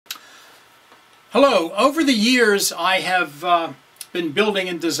Hello. Over the years I have been building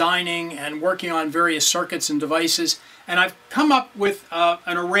and designing and working on various circuits and devices, and I've come up with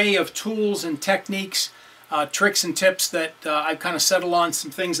an array of tools and techniques, tricks and tips that I've kind of settled on,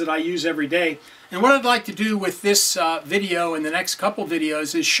 some things that I use every day. And what I'd like to do with this video and the next couple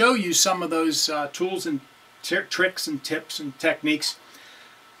videos is show you some of those tools and tricks and tips and techniques.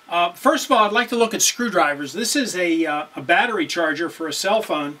 First of all, I'd like to look at screwdrivers. This is a battery charger for a cell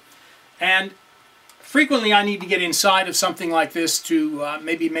phone, and frequently I need to get inside of something like this to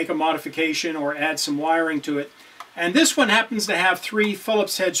maybe make a modification or add some wiring to it. And this one happens to have 3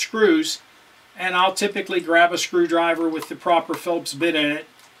 Phillips head screws, and I'll typically grab a screwdriver with the proper Phillips bit in it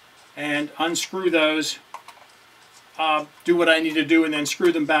and unscrew those, do what I need to do, and then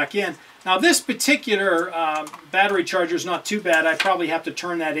screw them back in. Now this particular battery charger is not too bad. I probably have to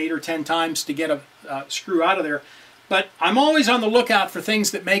turn that 8 or 10 times to get a screw out of there. But I'm always on the lookout for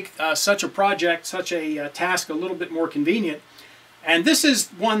things that make such a project, such a task a little bit more convenient. And this is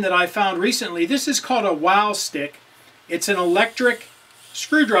one that I found recently. This is called a wow stick. It's an electric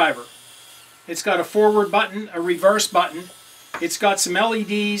screwdriver. It's got a forward button, a reverse button. It's got some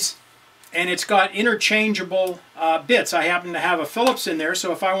LEDs, and it's got interchangeable bits. I happen to have a Phillips in there,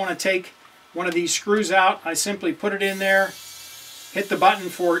 so if I want to take one of these screws out, I simply put it in there, hit the button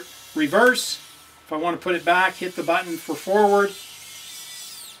for reverse. If I want to put it back, hit the button for forward,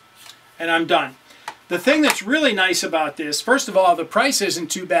 and I'm done. The thing that's really nice about this, first of all, the price isn't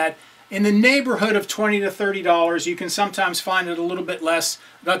too bad. In the neighborhood of $20 to $30. You can sometimes find it a little bit less.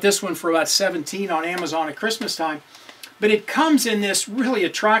 Got this one for about $17 on Amazon at Christmas time. But it comes in this really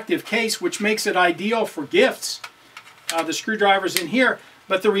attractive case, which makes it ideal for gifts. The screwdriver's in here.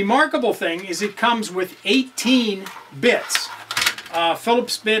 But the remarkable thing is it comes with 18 bits.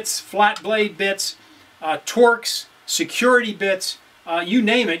 Phillips bits, flat blade bits, Torx, security bits, you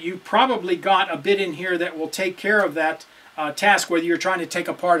name it. You probably got a bit in here that will take care of that task, whether you're trying to take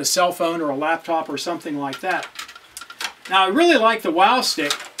apart a cell phone or a laptop or something like that. Now I really like the wow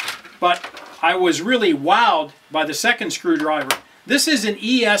stick, but I was really wowed by the second screwdriver. This is an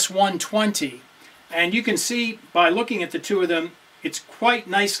ES120, and you can see by looking at the two of them, it's quite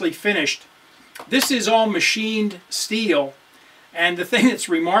nicely finished. This is all machined steel. And the thing that's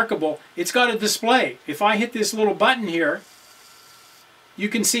remarkable, it's got a display. If I hit this little button here, you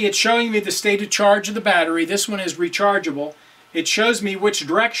can see it's showing me the state of charge of the battery. This one is rechargeable. It shows me which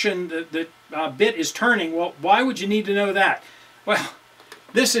direction the bit is turning. Well, why would you need to know that? Well,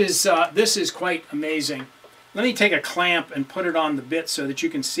 this is quite amazing. Let me take a clamp and put it on the bit so that you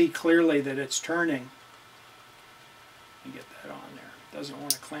can see clearly that it's turning. Let me get that on there. It doesn't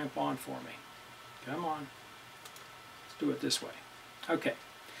want to clamp on for me. Come on. Let's do it this way. Okay.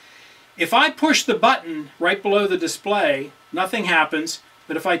 If I push the button right below the display, nothing happens.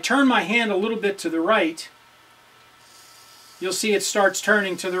 But if I turn my hand a little bit to the right, you'll see it starts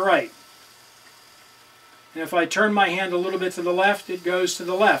turning to the right. And if I turn my hand a little bit to the left, it goes to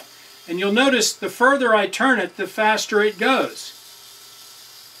the left. And you'll notice the further I turn it, the faster it goes.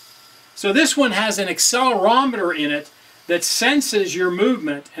 So this one has an accelerometer in it that senses your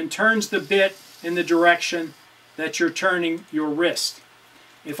movement and turns the bit in the direction that you're turning your wrist.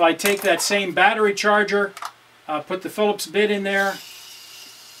 If I take that same battery charger, put the Phillips bit in there,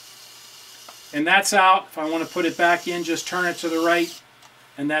 and that's out. If I want to put it back in, just turn it to the right,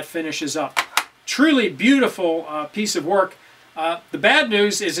 and that finishes up. Truly beautiful piece of work. The bad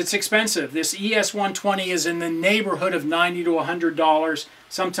news is it's expensive. This ES120 is in the neighborhood of $90 to $100,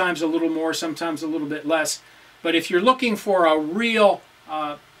 sometimes a little more, sometimes a little bit less. But if you're looking for a real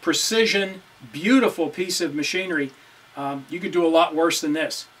precision, beautiful piece of machinery, you could do a lot worse than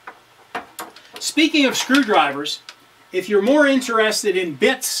this. Speaking of screwdrivers, if you're more interested in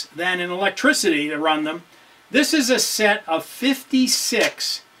bits than in electricity to run them, this is a set of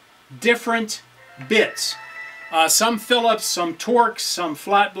 56 different bits. Some Phillips, some Torx, some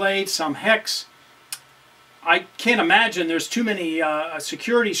flat blade, some hex. I can't imagine there's too many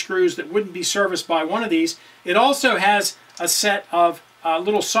security screws that wouldn't be serviced by one of these. It also has a set of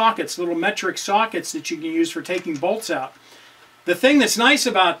little sockets, little metric sockets that you can use for taking bolts out. The thing that's nice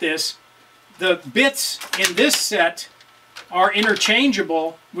about this, the bits in this set are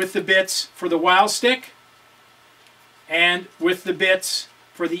interchangeable with the bits for the wow stick and with the bits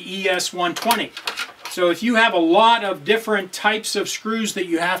for the ES120. So if you have a lot of different types of screws that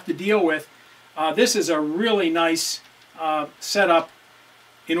you have to deal with, this is a really nice setup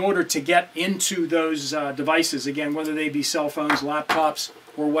in order to get into those devices, again, whether they be cell phones, laptops,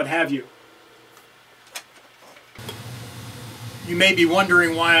 or what have you. You may be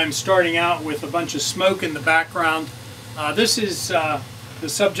wondering why I'm starting out with a bunch of smoke in the background. This is the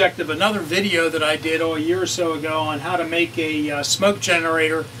subject of another video that I did a year or so ago on how to make a smoke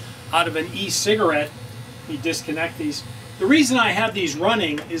generator out of an e-cigarette. You disconnect these. The reason I have these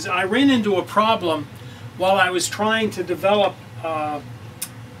running is I ran into a problem while I was trying to develop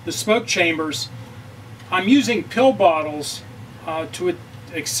the smoke chambers. I'm using pill bottles to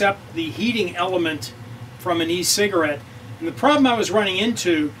accept the heating element from an e-cigarette. And the problem I was running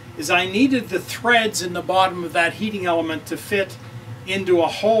into is I needed the threads in the bottom of that heating element to fit into a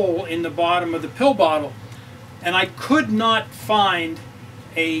hole in the bottom of the pill bottle. And I could not find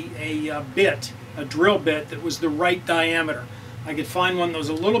a drill bit that was the right diameter. I could find one that was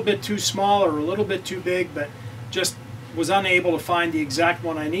a little bit too small or a little bit too big, but just was unable to find the exact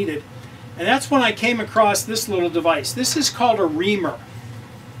one I needed. And that's when I came across this little device. This is called a Reamer.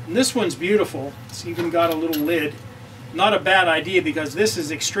 And this one's beautiful. It's even got a little lid. Not a bad idea because this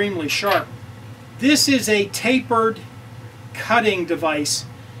is extremely sharp. This is a tapered cutting device,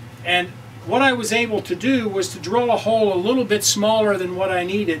 and what I was able to do was to drill a hole a little bit smaller than what I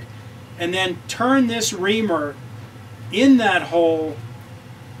needed and then turn this Reamer in that hole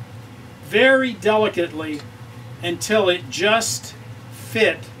very delicately until it just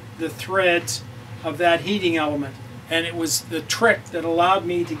fit the threads of that heating element. And it was the trick that allowed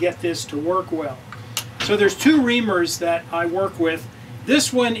me to get this to work well. So there's two Reamers that I work with.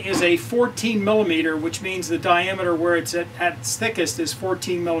 This one is a 14 millimeter, which means the diameter where it's at its thickest is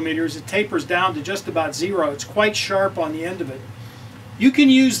 14 millimeters. It tapers down to just about 0. It's quite sharp on the end of it. You can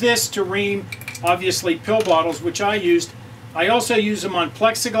use this to ream, obviously, pill bottles, which I used. I also use them on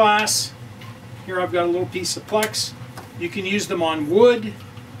plexiglass. Here I've got a little piece of Plex. You can use them on wood.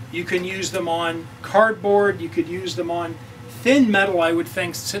 You can use them on cardboard. You could use them on thin metal, I would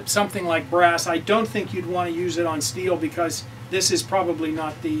think, something like brass. I don't think you'd want to use it on steel because this is probably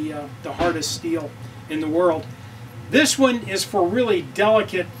not the hardest steel in the world. This one is for really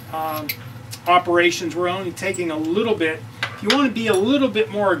delicate operations. We're only taking a little bit. If you want to be a little bit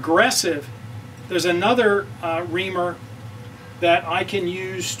more aggressive, there's another Reamer that I can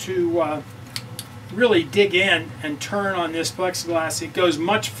use to really dig in and turn on this plexiglass. It goes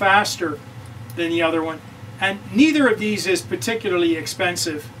much faster than the other one. And neither of these is particularly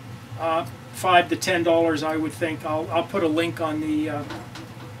expensive. $5 to $10, I would think. I'll put a link on the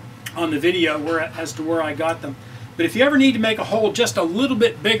video as to where I got them. But if you ever need to make a hole just a little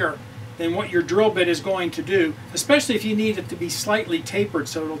bit bigger than what your drill bit is going to do, especially if you need it to be slightly tapered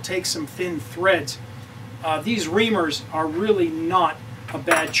so it'll take some thin threads, these Reamers are really not a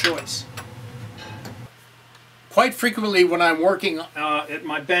bad choice. Quite frequently when I'm working at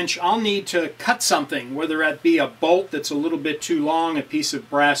my bench, I'll need to cut something, whether that be a bolt that's a little bit too long, a piece of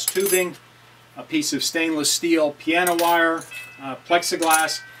brass tubing, a piece of stainless steel piano wire,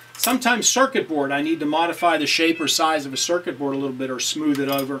 plexiglass, sometimes circuit board. I need to modify the shape or size of a circuit board a little bit or smooth it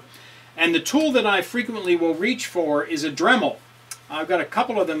over. And the tool that I frequently will reach for is a Dremel. I've got a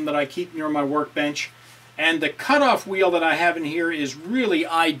couple of them that I keep near my workbench, and the cutoff wheel that I have in here is really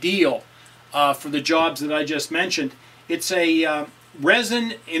ideal for the jobs that I just mentioned. It's a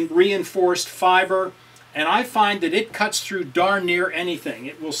resin reinforced fiber, and I find that it cuts through darn near anything.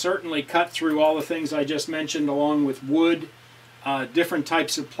 It will certainly cut through all the things I just mentioned, along with wood, different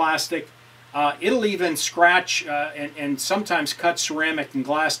types of plastic. It'll even scratch and sometimes cut ceramic and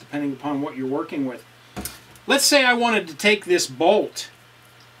glass depending upon what you're working with. Let's say I wanted to take this bolt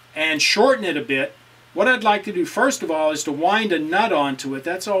and shorten it a bit. What I'd like to do first of all is to wind a nut onto it.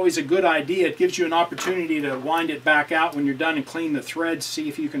 That's always a good idea. It gives you an opportunity to wind it back out when you're done and clean the threads, see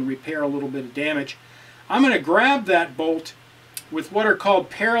if you can repair a little bit of damage. I'm going to grab that bolt with what are called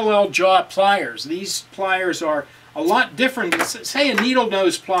parallel jaw pliers. These pliers are a lot different than, say, a needle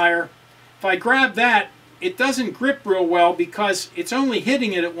nose plier. If I grab that, it doesn't grip real well because it's only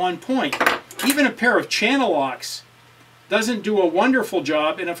hitting it at one point. Even a pair of channel locks doesn't do a wonderful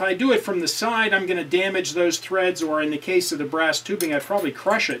job, and if I do it from the side, I'm going to damage those threads, or in the case of the brass tubing, I'd probably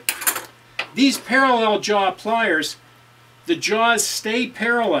crush it. These parallel jaw pliers, the jaws stay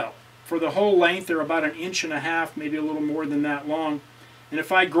parallel for the whole length. They're about 1.5 inches, maybe a little more than that long. And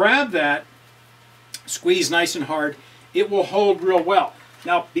if I grab that, squeeze nice and hard, it will hold real well.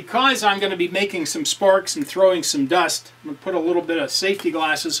 Now, because I'm going to be making some sparks and throwing some dust, I'm going to put a little bit of safety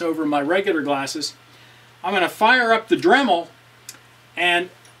glasses over my regular glasses. I'm going to fire up the Dremel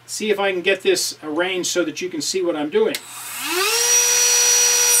and see if I can get this arranged so that you can see what I'm doing.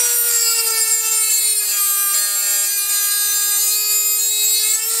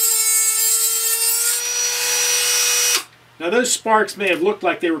 Now those sparks may have looked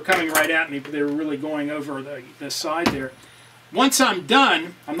like they were coming right at me, but they were really going over the side there. Once I'm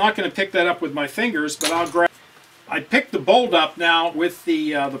done, I'm not going to pick that up with my fingers, but I picked the bolt up now with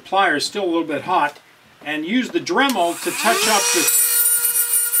the pliers still a little bit hot, and used the Dremel to touch up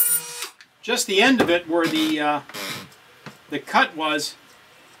just the end of it where the cut was,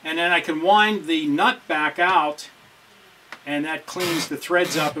 and then I can wind the nut back out, and that cleans the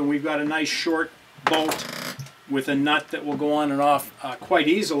threads up, and we've got a nice short bolt with a nut that will go on and off quite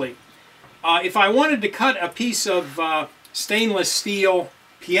easily. If I wanted to cut a piece of stainless steel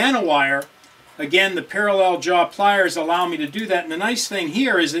piano wire, again, the parallel jaw pliers allow me to do that. And the nice thing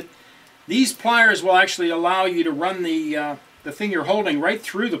here is that these pliers will actually allow you to run the thing you're holding right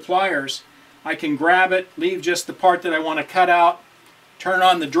through the pliers. I can grab it, leave just the part that I want to cut out, turn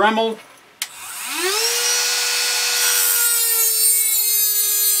on the Dremel,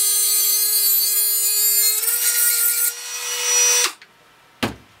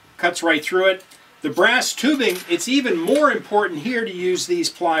 cuts right through it. The brass tubing, it's even more important here to use these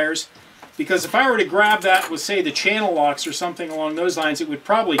pliers, because if I were to grab that with, say, the channel locks or something along those lines, it would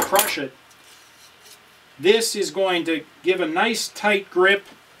probably crush it. This is going to give a nice tight grip.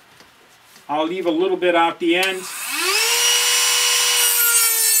 I'll leave a little bit out the end.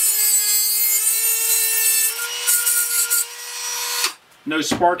 No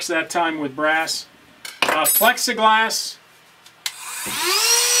sparks that time with brass. Plexiglass.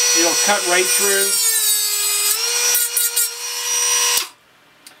 It'll cut right through.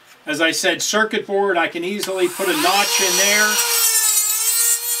 As I said, circuit board, I can easily put a notch in there.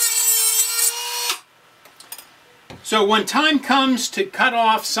 So when time comes to cut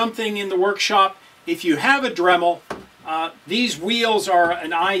off something in the workshop, if you have a Dremel, these wheels are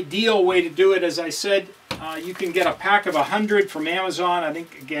an ideal way to do it. As I said, you can get a pack of 100 from Amazon, I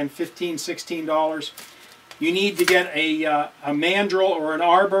think, again, $15, $16. You need to get a mandrel or an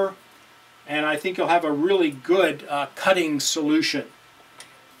arbor, and I think you'll have a really good cutting solution.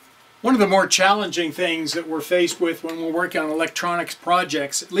 One of the more challenging things that we're faced with when we're working on electronics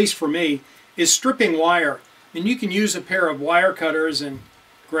projects, at least for me, is stripping wire. And you can use a pair of wire cutters and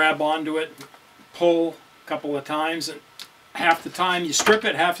grab onto it, pull a couple of times, and half the time you strip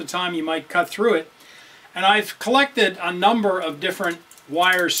it, half the time you might cut through it. And I've collected a number of different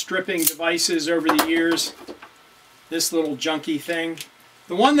wire stripping devices over the years. This little junky thing.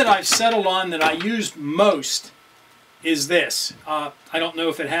 The one that I've settled on that I use most is this. I don't know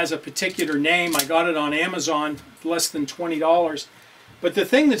if it has a particular name. I got it on Amazon, less than $20. But the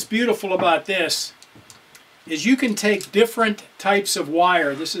thing that's beautiful about this is you can take different types of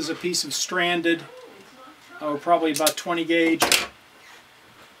wire. This is a piece of stranded, probably about 20 gauge.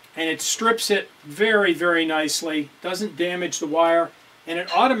 And it strips it very, very nicely. Doesn't damage the wire. And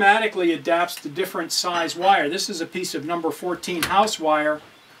it automatically adapts to different size wire. This is a piece of number 14 house wire.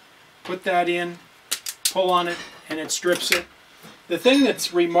 Put that in, pull on it, and it strips it. The thing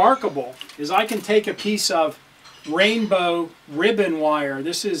that's remarkable is I can take a piece of rainbow ribbon wire.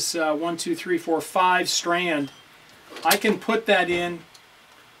 This is 1, 2, 3, 4, 5 strand. I can put that in,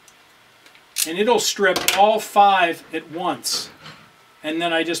 and it'll strip all 5 at once. And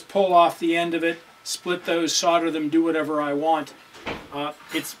then I just pull off the end of it, split those, solder them, do whatever I want.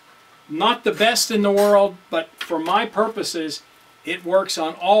 It's not the best in the world, but for my purposes, it works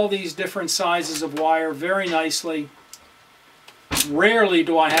on all these different sizes of wire very nicely. Rarely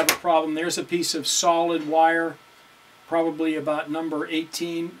do I have a problem. There's a piece of solid wire, probably about number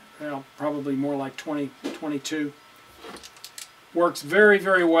 18, well, probably more like 20, 22. Works very,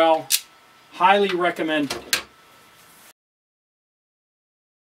 very well. Highly recommended.